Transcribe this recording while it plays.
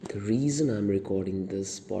The reason I'm recording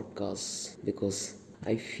this podcast because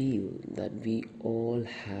I feel that we all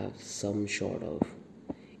have some sort of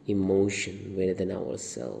emotion within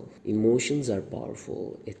ourselves. Emotions are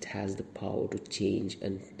powerful. It has the power to change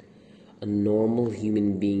a normal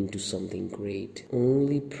human being to something great.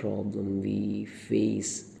 Only problem we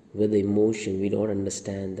face with the emotion, we don't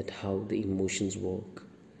understand that how the emotions work.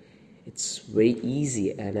 It's very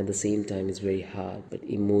easy and at the same time it's very hard, but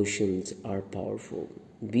emotions are powerful.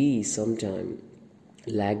 We sometimes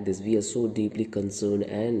lack this. We are so deeply concerned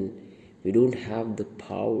and we don't have the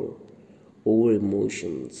power over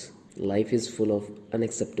emotions. Life is full of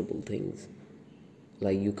unacceptable things.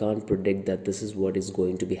 Like you can't predict that this is what is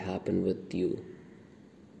going to be happen with you.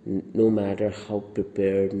 No matter how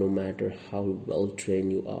prepared, no matter how well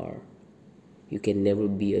trained you are, you can never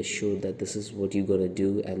be assured that this is what you're gonna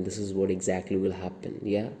do and this is what exactly will happen.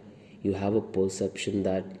 Yeah, you have a perception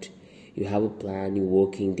that you have a plan, you're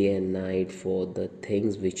working day and night for the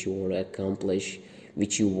things which you want to accomplish,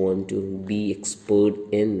 which you want to be expert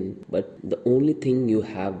in, but the only thing you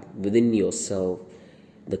have within yourself,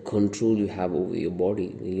 the control you have over your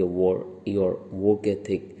body, your work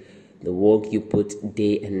ethic, the work you put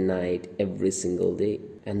day and night every single day,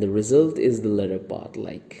 and the result is the latter part.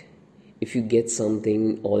 Like if you get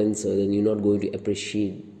something all in sudden, you're not going to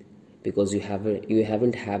appreciate because you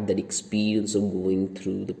haven't had that experience of going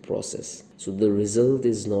through the process. So the result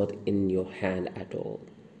is not in your hand at all.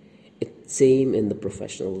 It's same in the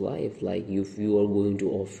professional life. Like if you are going to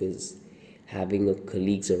office, having a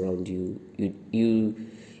colleagues around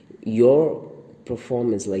your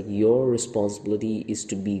performance, like your responsibility is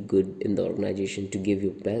to be good in the organization, to give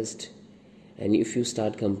your best. And if you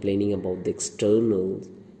start complaining about the external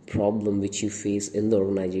problem which you face in the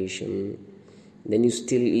organization, then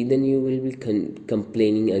you will be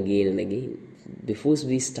complaining again and again. Before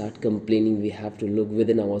we start complaining, we have to look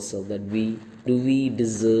within ourselves that we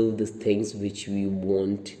deserve the things which we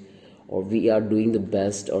want, or we are doing the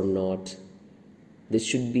best or not. This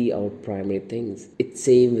should be our primary things. It's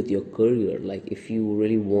same with your career. Like if you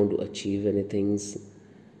really want to achieve anything,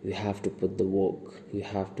 you have to put the work, you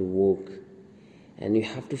have to work, and you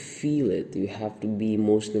have to feel it. You have to be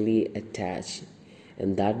emotionally attached,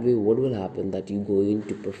 and that way what will happen, that you're going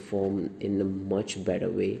to perform in a much better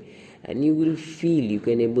way, and you will feel, you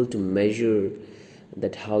can able to measure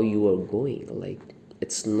that how you are going. Like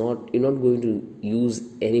you're not going to use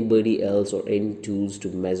anybody else or any tools to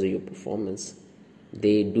measure your performance.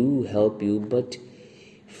 They do help you, but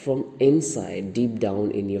from inside, deep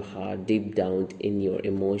down in your heart, deep down in your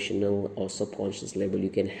emotional or subconscious level, you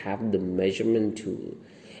can have the measurement tool,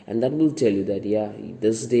 and that will tell you that yeah,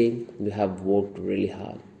 this day you have worked really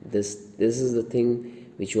hard. This is the thing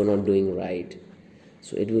which you are not doing right.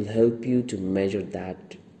 So it will help you to measure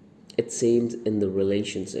that. It seems in the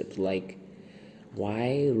relationships, like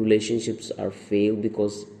why relationships are failed,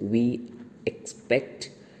 because we expect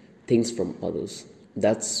things from others.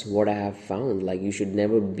 That's what I have found. Like you should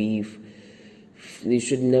never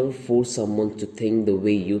force someone to think the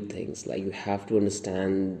way you think. Like you have to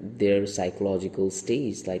understand their psychological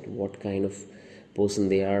stage, like what kind of person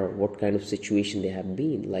they are, what kind of situation they have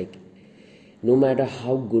been. Like no matter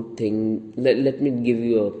how good thing, let me give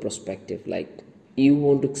you a perspective. Like you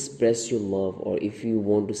want to express your love, or if you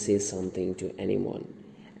want to say something to anyone,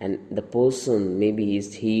 and the person, maybe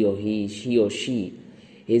she or she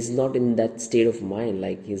is not in that state of mind,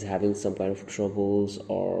 like he's having some kind of troubles,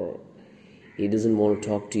 or he doesn't want to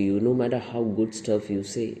talk to you. No matter how good stuff you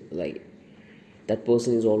say, like that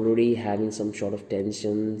person is already having some sort of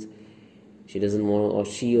tensions. She doesn't want, or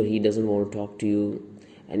she or he doesn't want to talk to you.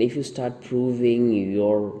 And if you start proving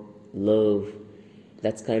your love,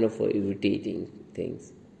 that's kind of irritating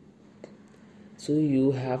things. So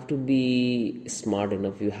you have to be smart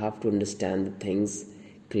enough, you have to understand the things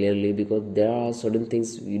clearly, because there are certain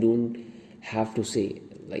things you don't have to say,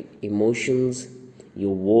 like emotions,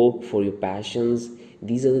 your work, for your passions.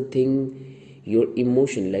 These are the things your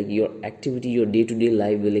emotion, like your activity, your day-to-day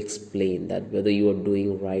life will explain that whether you are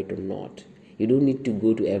doing right or not. You don't need to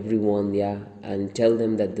go to everyone, and tell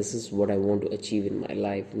them that this is what I want to achieve in my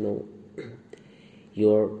life. No.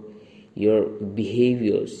 your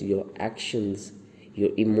behaviors, your actions,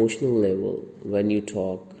 your emotional level, when you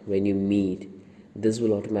talk, when you meet, this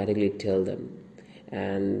will automatically tell them.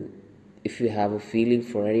 And if you have a feeling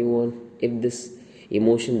for anyone, if this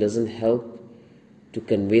emotion doesn't help to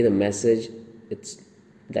convey the message, it's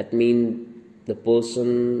that mean the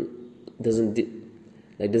person doesn't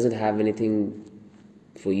have anything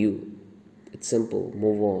for you. It's simple.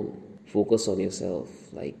 Move on. Focus on yourself.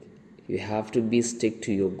 Like you have to be stick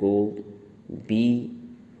to your goal. Be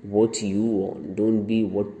what you want. Don't be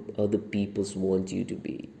what other people want you to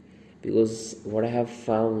be. Because what I have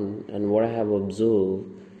found and what I have observed,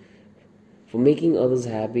 for making others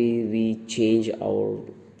happy, we change our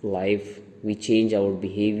life, we change our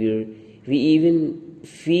behavior, we even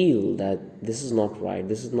feel that this is not right,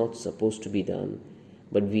 this is not supposed to be done,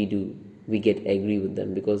 but we do. We get angry with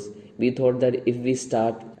them because we thought that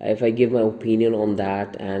if I give my opinion on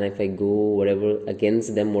that and if I go whatever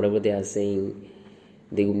against them, whatever they are saying,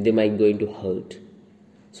 they might going to hurt.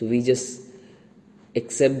 So we just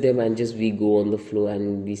accept them and just we go on the flow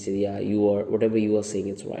and we say, yeah, you are whatever you are saying,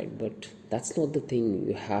 it's right. But that's not the thing.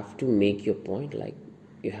 You have to make your point. Like,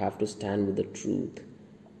 you have to stand with the truth.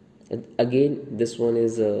 And again, this one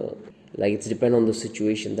is like, it's depend on the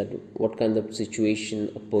situation, that what kind of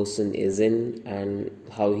situation a person is in and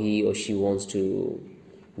how he or she wants to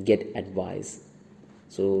get advice.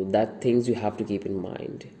 So that things you have to keep in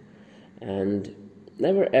mind. And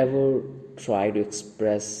never ever try to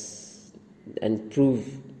express and prove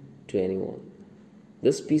to anyone.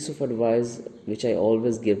 This piece of advice which I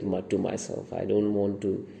always give to myself, I don't want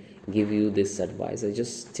to give you this advice. I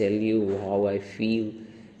just tell you how I feel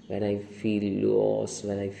when I feel lost,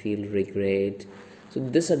 when I feel regret. So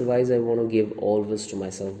this advice I want to give always to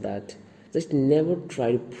myself, that just never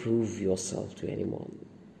try to prove yourself to anyone.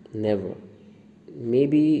 Never.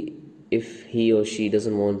 Maybe if he or she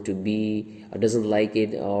doesn't want to be or doesn't like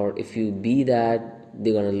it, or if you be that,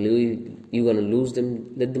 you're gonna lose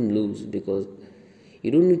them. Let them lose, because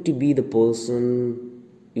you don't need to be the person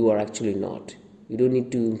you are actually not. You don't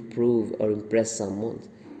need to improve or impress someone.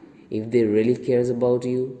 If they really cares about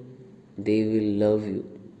you, they will love you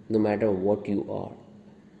no matter what you are.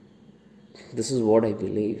 This is what I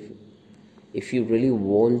believe. If you really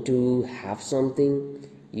want to have something,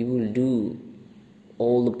 you will do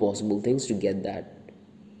all the possible things to get that.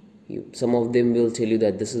 Some of them will tell you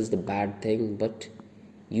that this is the bad thing, but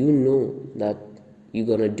you know that you're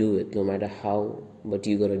gonna do it no matter how, but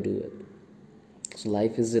you're gonna do it. So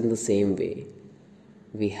life is in the same way.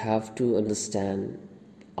 We have to understand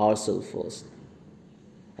ourselves first.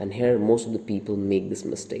 And here most of the people make these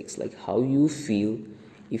mistakes. Like, how you feel,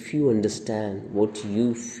 if you understand what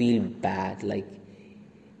you feel bad, like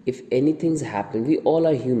if anything's happened, we all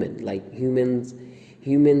are human. Like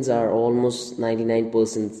humans are almost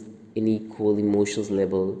 99% in equal emotions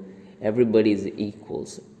level. Everybody is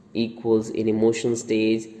equals in emotional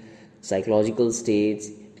states, psychological states,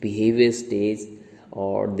 behavior states,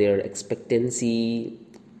 or their expectancy,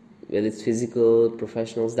 whether it's physical,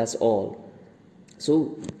 professionals, that's all.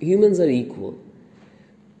 So humans are equal.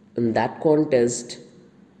 In that context,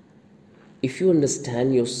 if you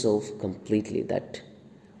understand yourself completely, that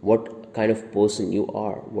what kind of person you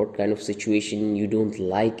are, what kind of situation you don't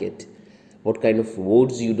like it, what kind of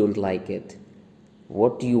words you don't like it,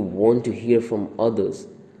 what you want to hear from others,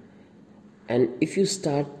 and if you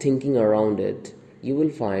start thinking around it, you will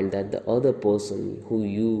find that the other person who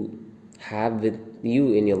you have with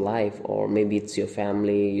you in your life, or maybe it's your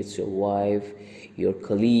family, it's your wife, your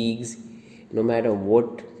colleagues, no matter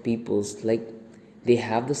what people's, like, they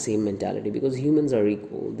have the same mentality, because humans are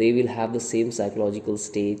equal. They will have the same psychological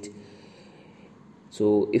state.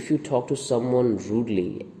 So if you talk to someone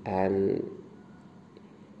rudely, and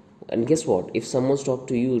guess what, if someone's talked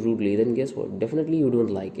to you rudely, then guess what, definitely you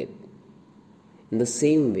don't like it. In the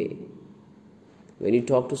same way, when you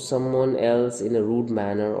talk to someone else in a rude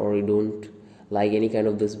manner, or you don't like any kind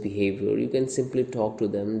of this behavior, you can simply talk to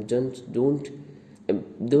them. Don't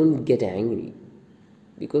get angry,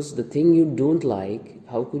 because the thing you don't like,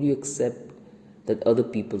 how could you accept that other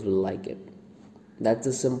people will like it? That's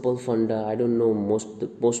a simple funda. I don't know, most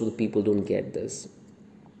of the people don't get this.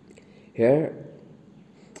 Here,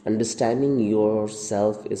 understanding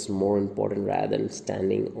yourself is more important rather than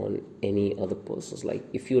standing on any other person's. Like,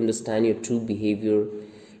 if you understand your true behavior,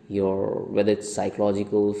 whether it's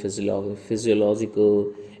psychological,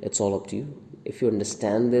 physiological, it's all up to you. If you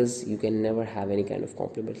understand this, you can never have any kind of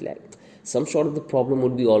compliment. Like, some sort of the problem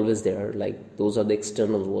would be always there. Like, those are the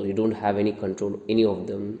external world. You don't have any control any of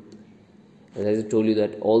them. And as I told you,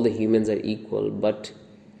 that all the humans are equal, but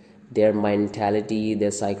their mentality,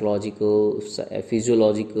 their psychological,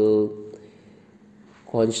 physiological,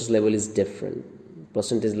 conscious level is different.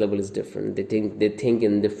 Percentage level is different. They think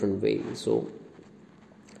in different ways. So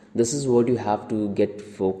this is what you have to get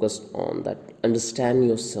focused on, that understand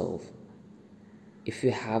yourself. If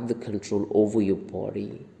you have the control over your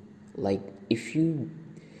body, like if you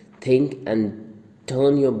think and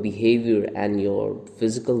turn your behavior and your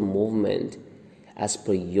physical movement as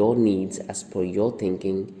per your needs, as per your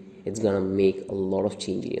thinking, it's gonna make a lot of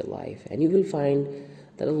change in your life. And you will find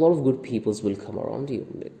that a lot of good peoples will come around you.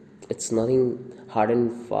 It's nothing hard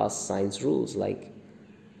and fast science rules. Like,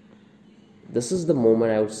 this is the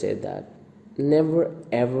moment I would say that never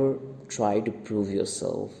ever try to prove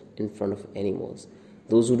yourself in front of anyone.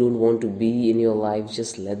 Those who don't want to be in your life,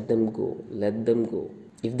 just let them go. Let them go.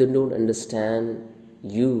 If they don't understand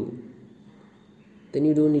you, then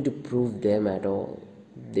you don't need to prove them at all.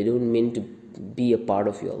 They don't mean to be a part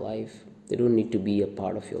of your life. They don't need to be a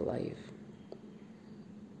part of your life.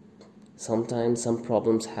 Sometimes some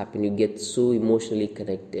problems happen, you get so emotionally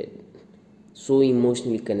connected,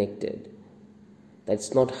 that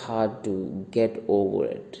it's not hard to get over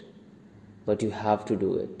it, but you have to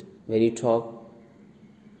do it. When you talk,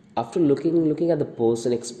 after looking at the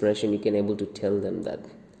person expression, you can able to tell them that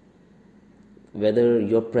whether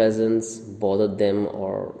your presence bothered them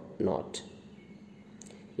or not.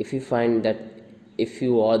 If you find that if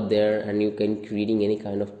you are there and you can creating any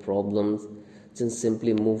kind of problems, just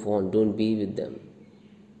simply move on. Don't be with them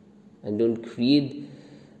and don't create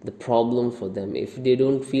the problem for them. If they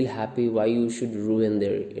don't feel happy, why you should ruin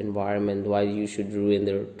their environment, why you should ruin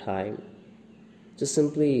their time? Just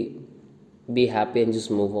simply be happy and just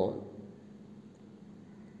move on.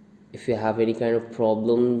 If you have any kind of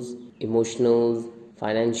problems, emotional,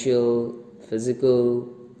 financial, physical,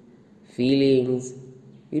 feelings,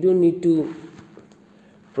 you don't need to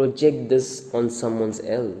project this on someone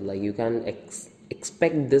else. Like, you can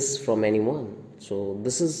expect this from anyone. So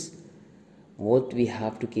this is what we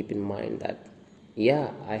have to keep in mind, that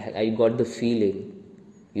I got the feeling,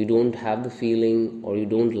 you don't have the feeling, or you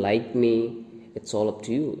don't like me, it's all up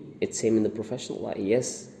to you. It's same in the professional life.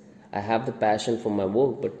 Yes, I have the passion for my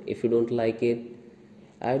work, but if you don't like it,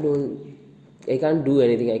 I can't do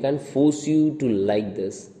anything. I can't force you to like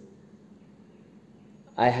this.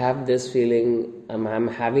 I have this feeling, I'm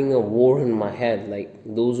having a war in my head. Like,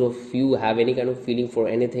 those of you have any kind of feeling for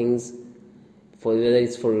anything, for whether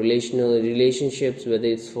it's for relationships, whether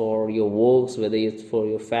it's for your works, whether it's for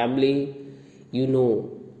your family,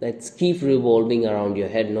 let's keep revolving around your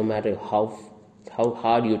head. No matter how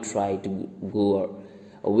hard you try to go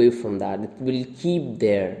away from that, it will keep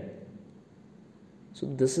there. So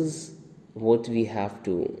this is what we have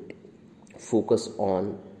to focus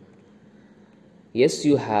on. Yes,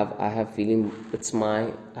 I have feeling,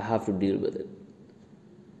 I have to deal with it.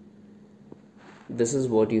 This is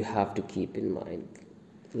what you have to keep in mind.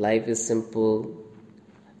 Life is simple.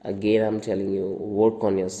 Again, I'm telling you, work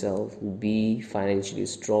on yourself. Be financially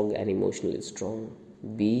strong and emotionally strong.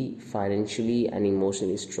 Be financially and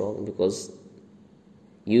emotionally strong, because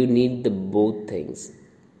you need the both things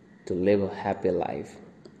to live a happy life.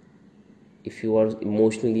 If you are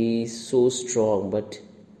emotionally so strong, but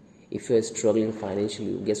if you are struggling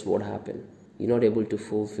financially, guess what happened? You're not able to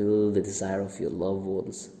fulfill the desire of your loved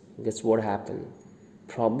ones. Guess what happened?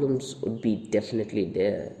 Problems would be definitely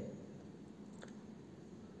there.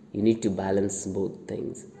 You need to balance both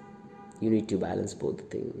things.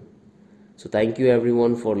 So thank you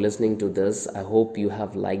everyone for listening to this. I hope you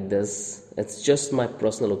have liked this. It's just my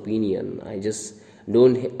personal opinion.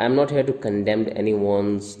 I'm not here to condemn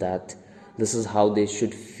anyone's that this is how they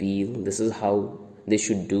should feel, this is how they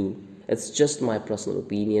should do. It's just my personal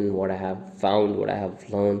opinion, what I have found, what I have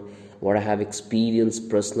learned, what I have experienced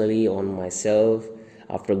personally on myself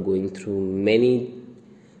after going through many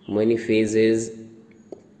phases.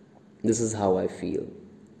 This is how I feel.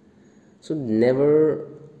 So never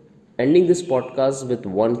ending this podcast with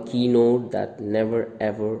one keynote, that never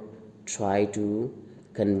ever try to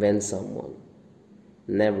convince someone.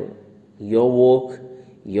 Never. Your work,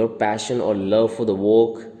 your passion or love for the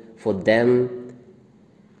work, for them,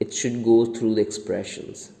 it should go through the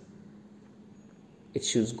expressions. It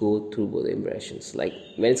should go through both the impressions. Like,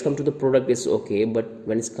 when it's come to the product, it's okay, but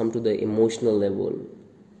when it's come to the emotional level,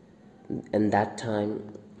 and that time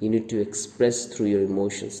you need to express through your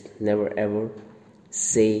emotions. Never ever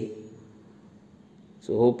say.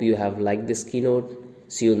 So hope you have liked this keynote.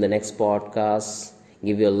 See you in the next podcast.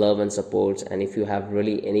 Give your love and support, and if you have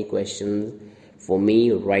really any questions for me,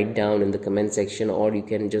 write down in the comment section, or you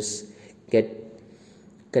can just get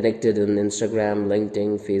connected on Instagram,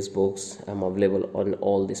 LinkedIn, Facebook. I'm available on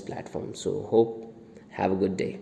all these platforms. So hope, have a good day.